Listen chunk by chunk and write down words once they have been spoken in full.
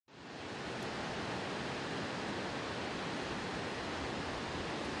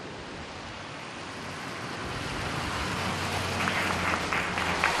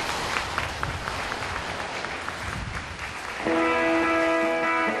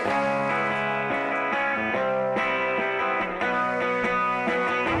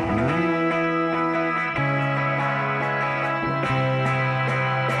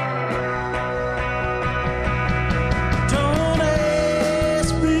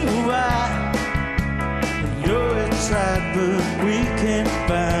but we can't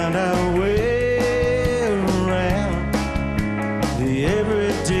find our way around the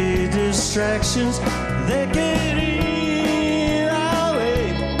everyday distractions that get in our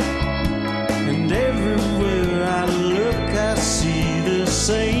way. And everywhere I look, I see the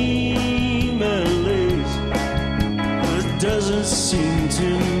same malaise. But it doesn't seem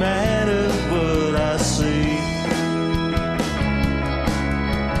to matter what I say.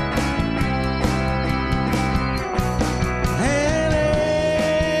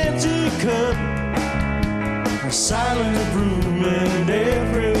 A silent room, and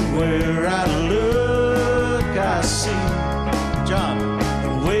everywhere I look, I see John,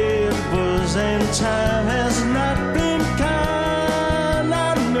 the way it was, and time has not been kind.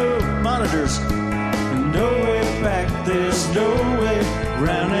 I know monitors, no way back, there's no way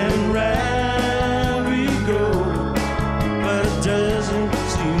round and round we go. But it doesn't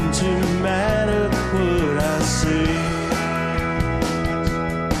seem to matter what I say.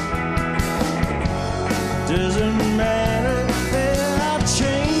 Doesn't matter that I've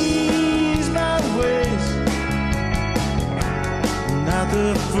changed my ways. Not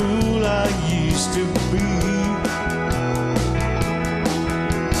the fool I used to be.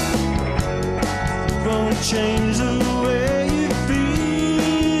 Won't change the way you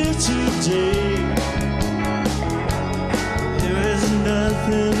feel today. There is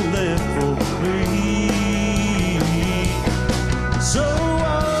nothing left for me. So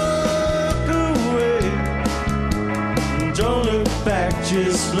don't look back,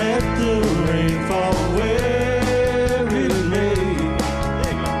 just let the rain fall where it may.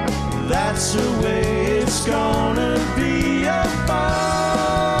 That's the way it's gonna be,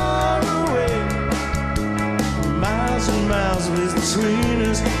 far away. Miles and miles between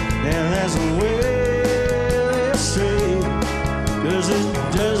us, and that's the way they say. 'Cause it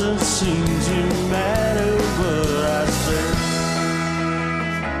doesn't seem to matter what I say.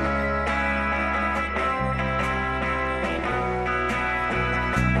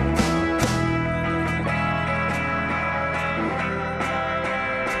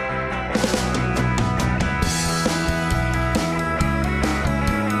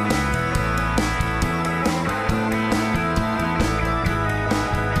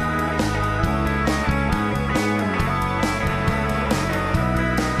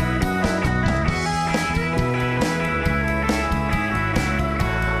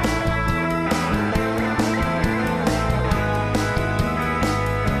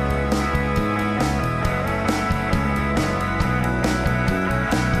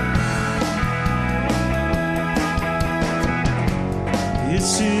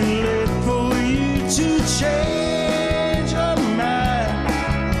 It's too late for you to change your mind.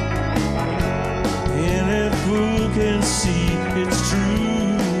 And if we can see it's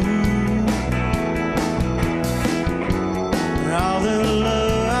true, all the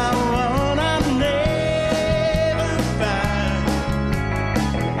love I want I'll never find.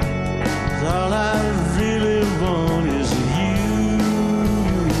 'Cause all I really want is you.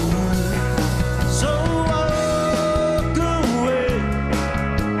 So walk away.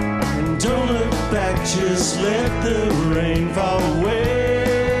 Don't look back, just let the rain fall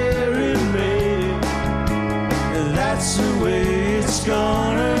where it may. That's the way it's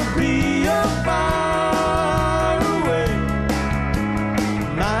gonna be, far away.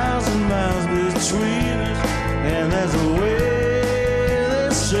 Miles and miles between us, and that's the way they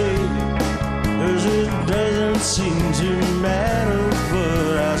say. 'Cause it doesn't seem to matter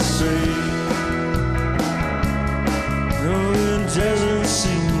what I say. No, it doesn't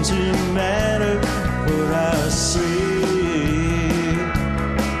seem to matter what I say.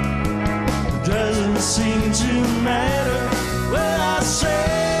 It doesn't seem to matter what I say.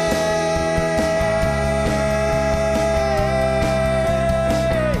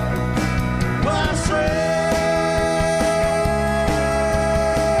 What I say.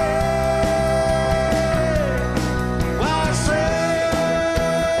 What I say.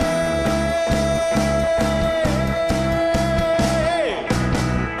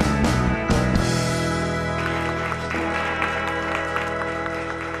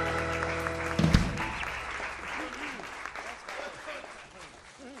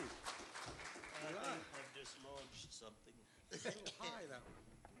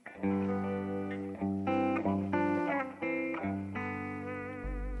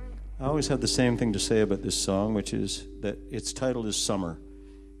 I always have the same thing to say about this song, which is that its title is Summer,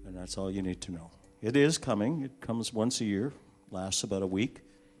 and that's all you need to know. It is coming. It comes once a year, lasts about a week,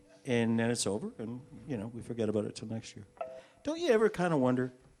 and then it's over, and, you know, we forget about it till next year. Don't you ever kind of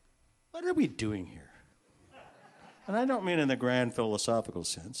wonder, what are we doing here? And I don't mean in the grand philosophical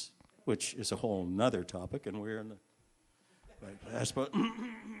sense, which is a whole nother topic, and we're in the I suppose,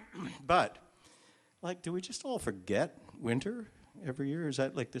 but, like, do we just all forget winter every year? Is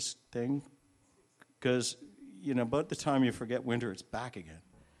that like this thing? Because, you know, about the time you forget winter, it's back again.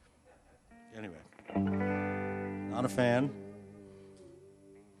 Anyway, not a fan.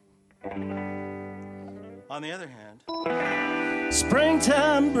 On the other hand,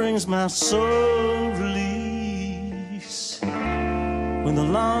 springtime brings my soul release when the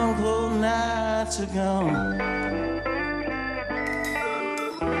long cold nights are gone.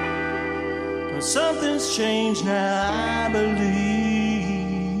 But something's changed now, I believe.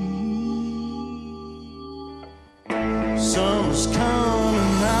 Summer's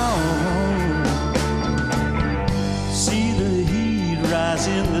coming on. See the heat rise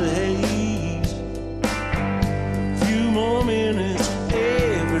in the haze. Few more minutes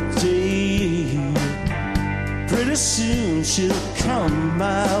every day. Pretty soon she'll come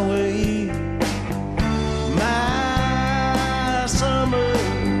my way. My summer,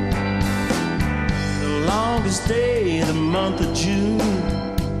 the longest day, the month of June.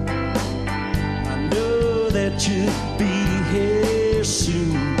 I know that you'll be here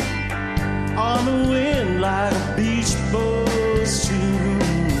soon, on the wind like a beach ball soon.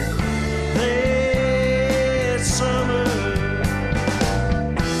 That summer,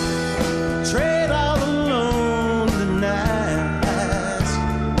 trade all the lonely nights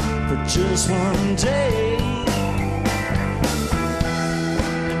for just one day,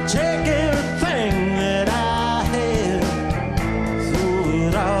 and take everything that I had, throw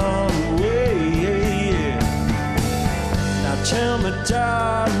it all away. Now tell me,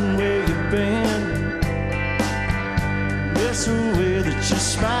 darling, where you been? It's the way that you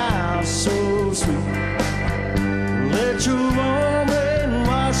smile so sweet. Let your warm rain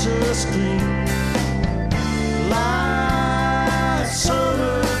wash us clean like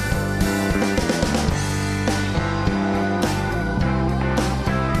summer.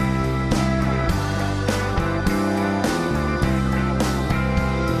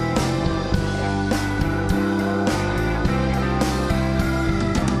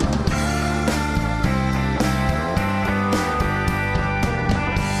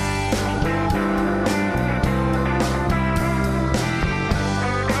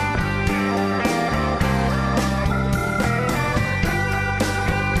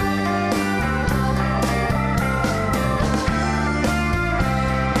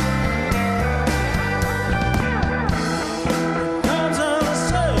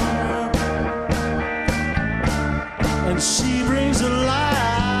 She brings a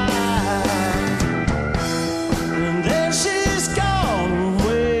light, and then she's gone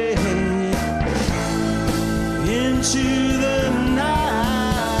away into the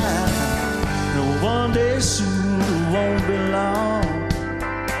night. No, one day soon, it won't be long,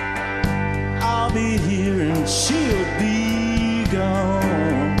 I'll be here and she'll be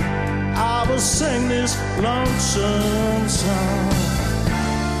gone. I will sing this lonesome song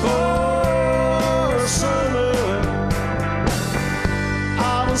for summer.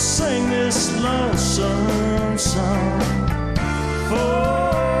 I'll sing this lonesome song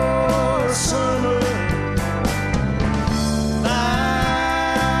for summer.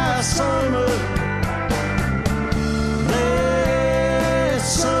 My summer, late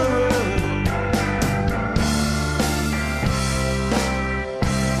summer.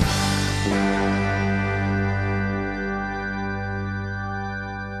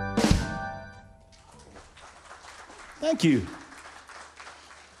 Thank you.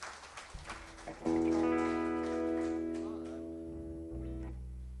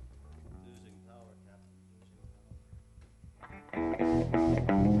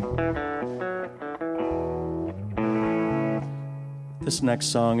 This next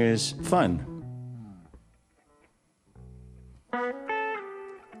song is fun.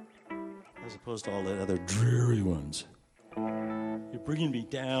 As opposed to all the other dreary ones. You're bringing me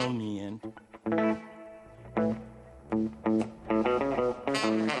down, Ian. 1,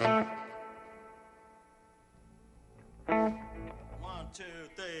 2,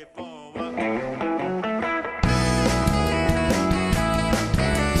 3, 4, 1.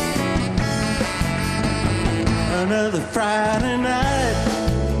 Another Friday night,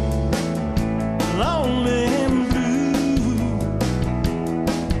 lonely and blue.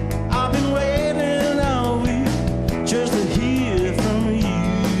 I've been waiting all week just to hear from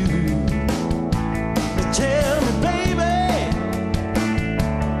you. But tell me, baby,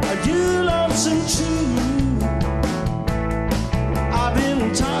 are you lonesome too? I've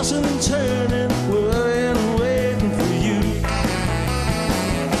been tossing and turning, worrying and waiting for you.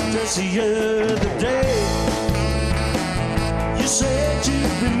 Just the other day, you said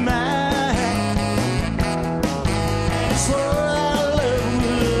you'd be mine. I swore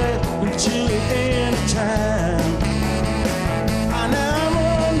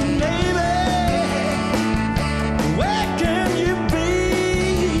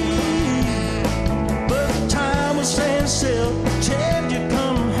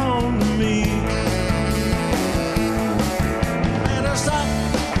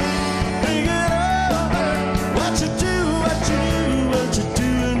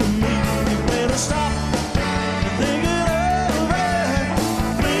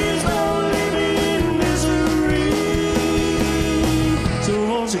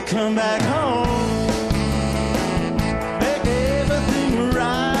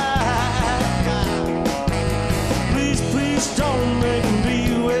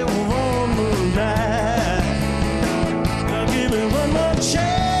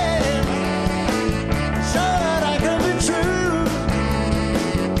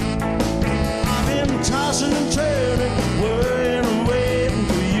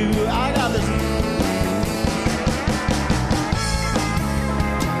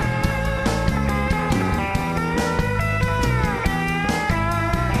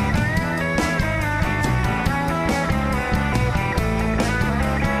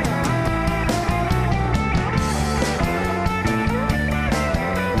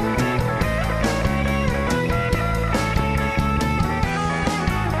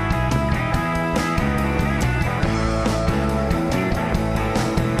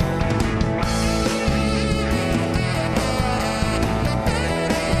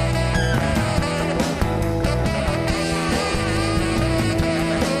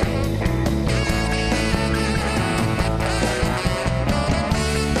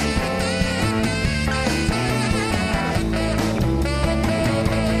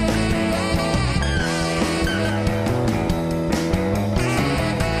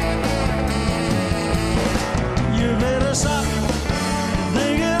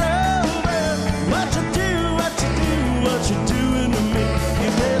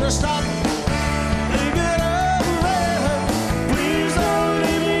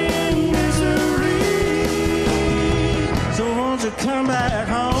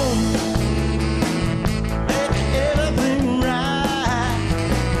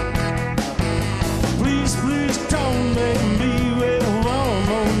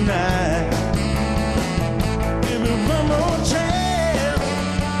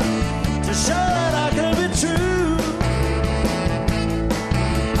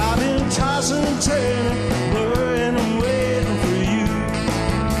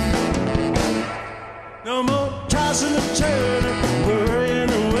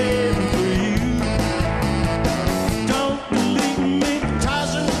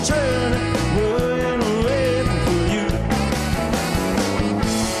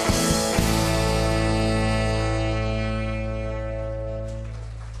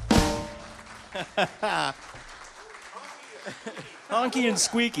Honky and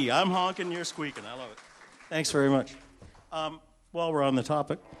squeaky. I'm honking, you're squeaking. I love it. Thanks very much. While we're on the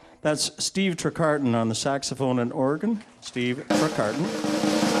topic, that's Steve Trecarten on the saxophone and organ. Steve Trecarten.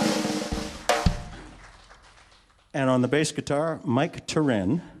 And on the bass guitar, Mike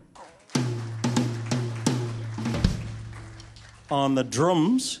Turenne. On the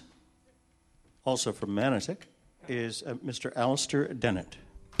drums, also from Manotick, is Mr. Alistair Dennett.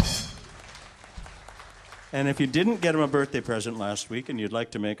 And if you didn't get him a birthday present last week and you'd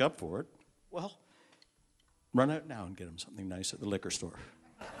like to make up for it, well, run out now and get him something nice at the liquor store.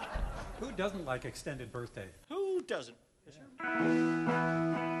 Who doesn't like extended birthday? Who doesn't? Yes, sir.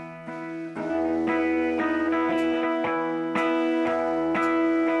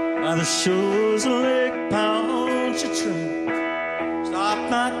 By the shores of Lake Pontchartrain, stopped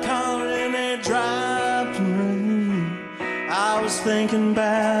my car in a driving rain. I was thinking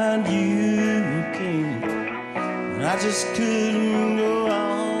about you, King, and I just couldn't go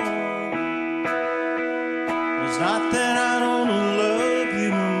on. It's not that I don't love you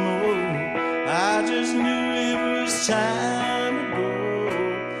no more, I just knew it was time to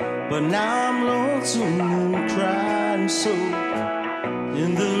go. But now I'm lonesome and crying so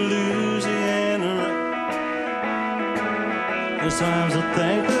in the Louisiana rain. There's times I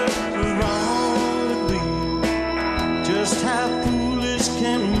think that we're wrong with me. Just how foolish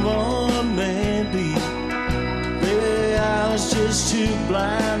can one man be? Baby, I was just too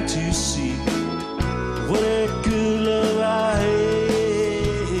blind to see what a good love I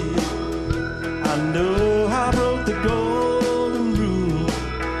had. I know I broke the golden rule,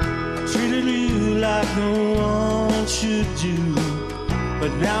 treated you like no one should do.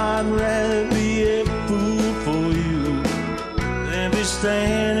 But now I'd rather be a fool for you than be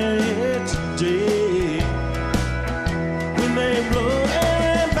standing here today. When they blow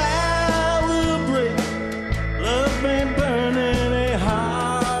and bow will break, love may burn and a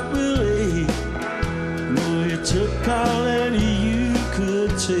heart will ache. No, you took all that you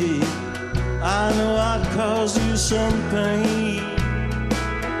could take. I know I caused you some pain.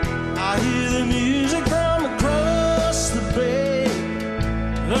 I hear the music from across the bay,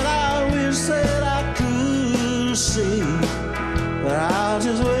 but I wish that I could say, but I'll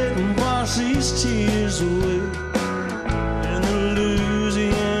just wait and wash these tears away in the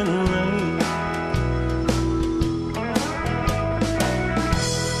Louisiana rain.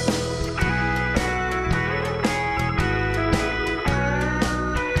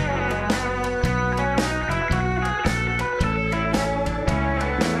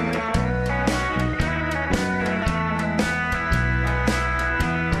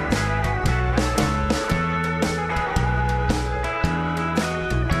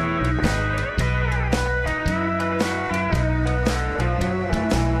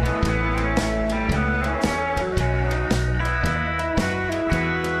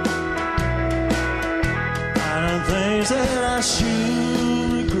 That I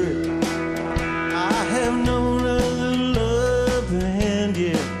should regret. I have known other love, and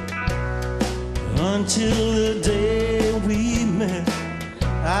yet until the day we met,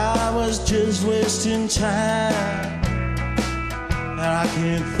 I was just wasting time. And I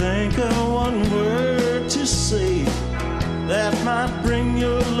can't think of one word to say that might bring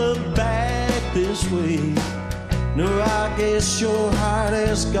your love back this way. No, I guess your heart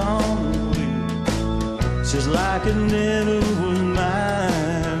has gone away, just like it never was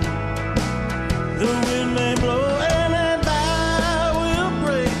mine. The wind may blow and a bough will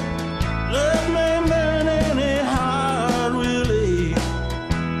break, love may burn and a heart will ache.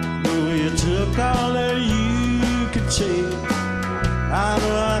 Though you took all that you could take, I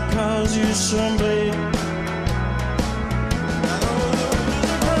know I caused you some pain. I know the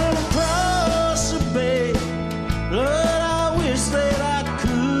winds run across the bay, Lord, I wish that I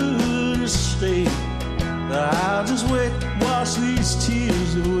could have stayed. I'll just wait, wash these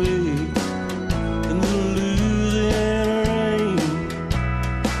tears away in the Louisiana rain.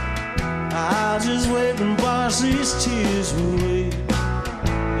 I'll just wait and wash these tears away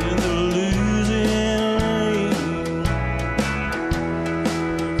in the Louisiana rain.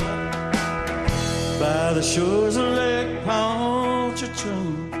 By the shores of Lake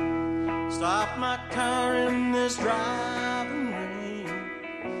Pontchartrain, stop my car in this driving rain.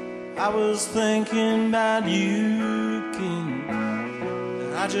 I was thinking about you, King,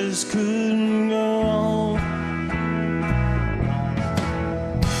 and I just couldn't go on.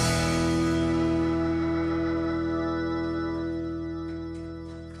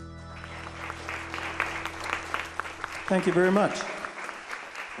 Thank you very much.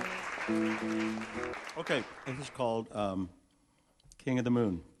 Okay, this is called King of the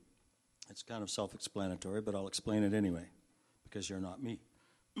Moon. It's kind of self-explanatory, but I'll explain it anyway, because you're not me.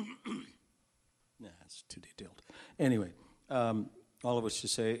 Nah, it's too detailed. Anyway, all of us to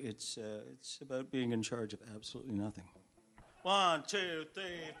say it's about being in charge of absolutely nothing. 1, 2, 3,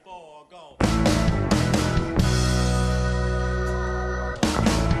 4, go.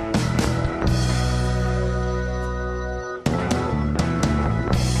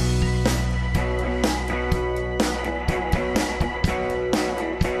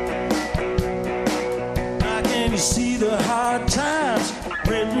 Now can you see the hard times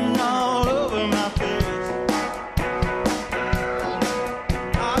written all over my face?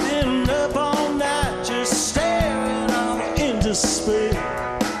 I've been up all night just staring out into space.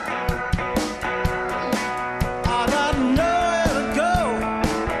 I got nowhere to go,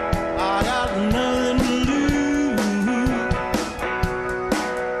 I got nothing to lose.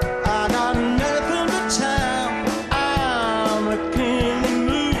 I got nothing but time, I'm a king of the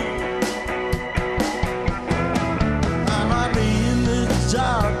moon. I might be in the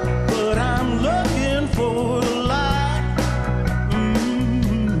dark, but I'm looking for the light.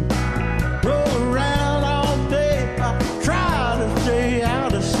 Roll around all day, I try to stay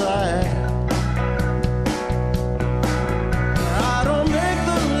out of sight. I don't make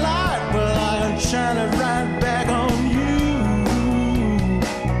the light, but I can shine it right back on you.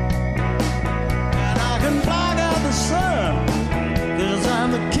 And I can block out the sun, 'cause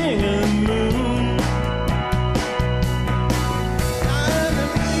I'm the king of the moon. And the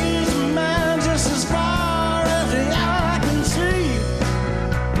views of mine just as far as the eye can see.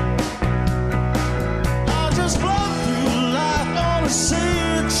 I just float through life on a sea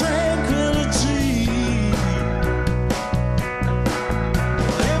of tranquility.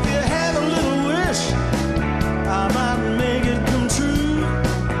 If you have a little wish, I might make it come true.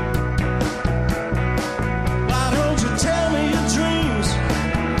 Why don't you tell me your dreams?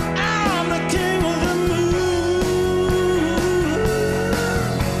 I'm the king of the moon.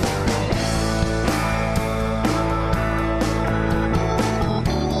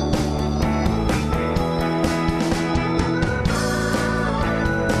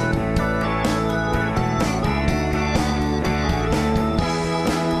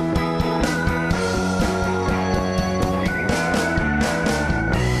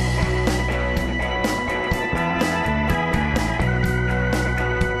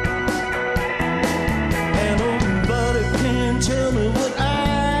 And nobody can tell me what I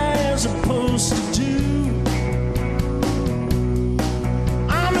am supposed to do.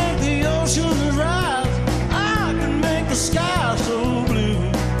 I make the oceans rise, I can make the sky so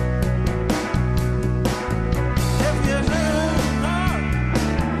blue. If you have a heart,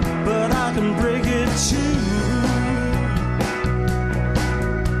 but I can break it too.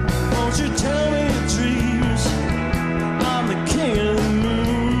 Won't you tell me your dreams? I'm the king of the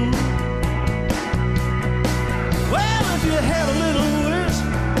moon. Well, if you have a little wish,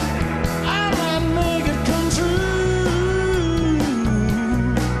 I might make it come true.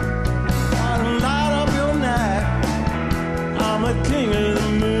 I'll light up your night, I'm the king of the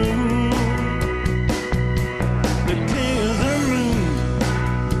moon. The king of the moon.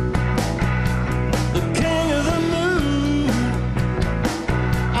 The king of the moon.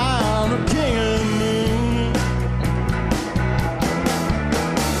 I'm the king of the moon.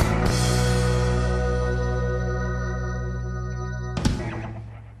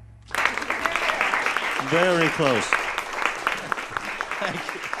 Very close. Thank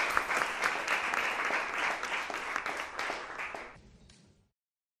you.